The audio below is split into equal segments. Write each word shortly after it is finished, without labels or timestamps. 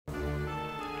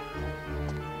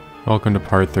Welcome to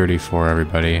part 34,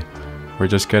 everybody. We're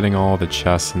just getting all the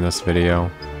chests in this video.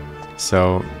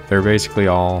 So they're basically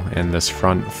all in this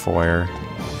front foyer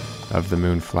of the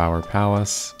Moonflower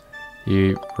Palace.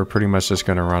 We're pretty much just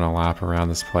going to run a lap around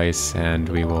this place and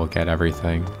we will get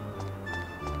everything.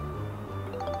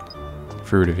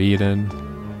 Fruit of Eden,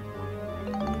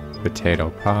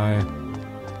 potato pie,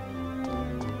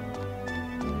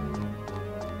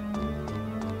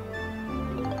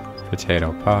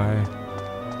 potato pie,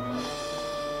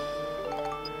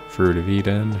 Fruit of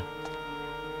Eden,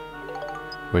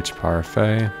 Witch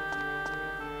Parfait,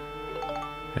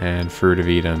 and Fruit of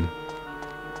Eden.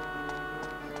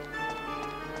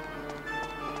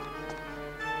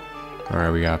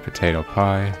 Alright, we got potato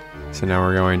pie. So now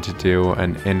we're going to do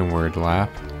an inward lap.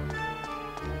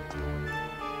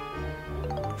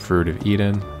 Fruit of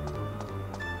Eden,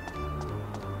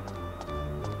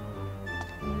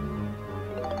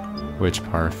 Witch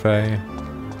Parfait,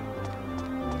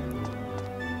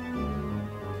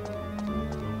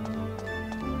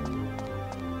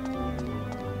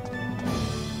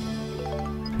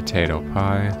 potato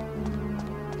pie,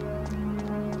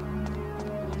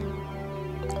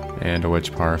 and a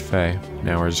Witch Parfait.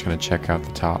 Now we're just going to check out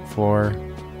the top floor.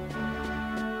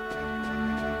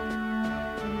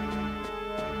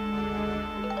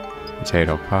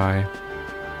 Potato pie,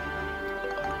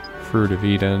 Fruit of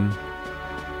Eden,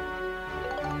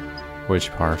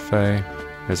 Witch Parfait.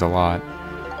 There's a lot.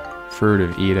 Fruit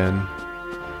of Eden,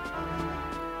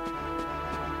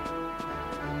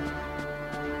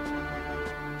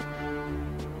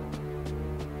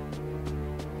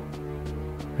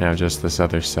 now just this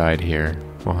other side here,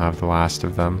 we'll have the last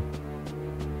of them.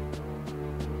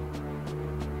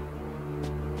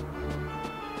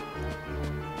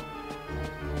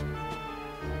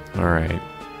 Alright,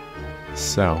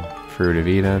 so, Fruit of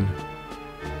Eden,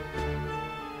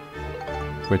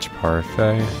 Witch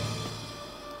Parfait,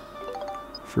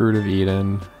 Fruit of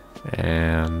Eden,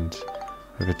 and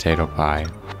a potato pie.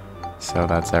 So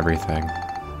that's everything.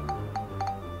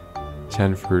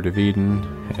 10 Fruit of Eden,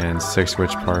 and 6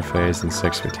 Witch Parfaits, and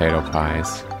 6 potato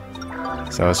pies.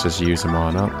 So let's just use them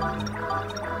on up.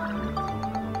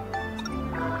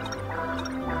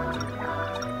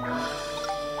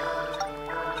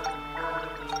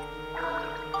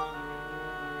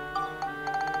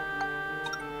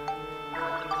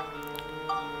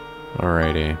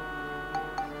 Alrighty.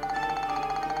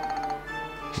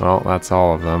 Well, that's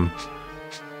all of them.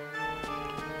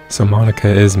 So Monica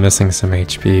is missing some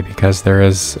HP because there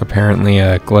is apparently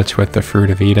a glitch with the Fruit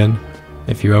of Eden.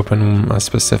 If you open a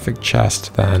specific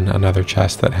chest, then another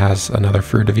chest that has another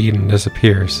Fruit of Eden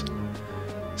disappears.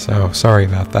 So sorry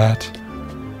about that,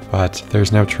 but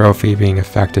there's no trophy being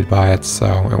affected by it,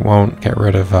 so it won't get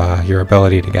rid of your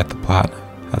ability to get the platinum.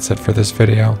 That's it for this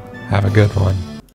video. Have a good one.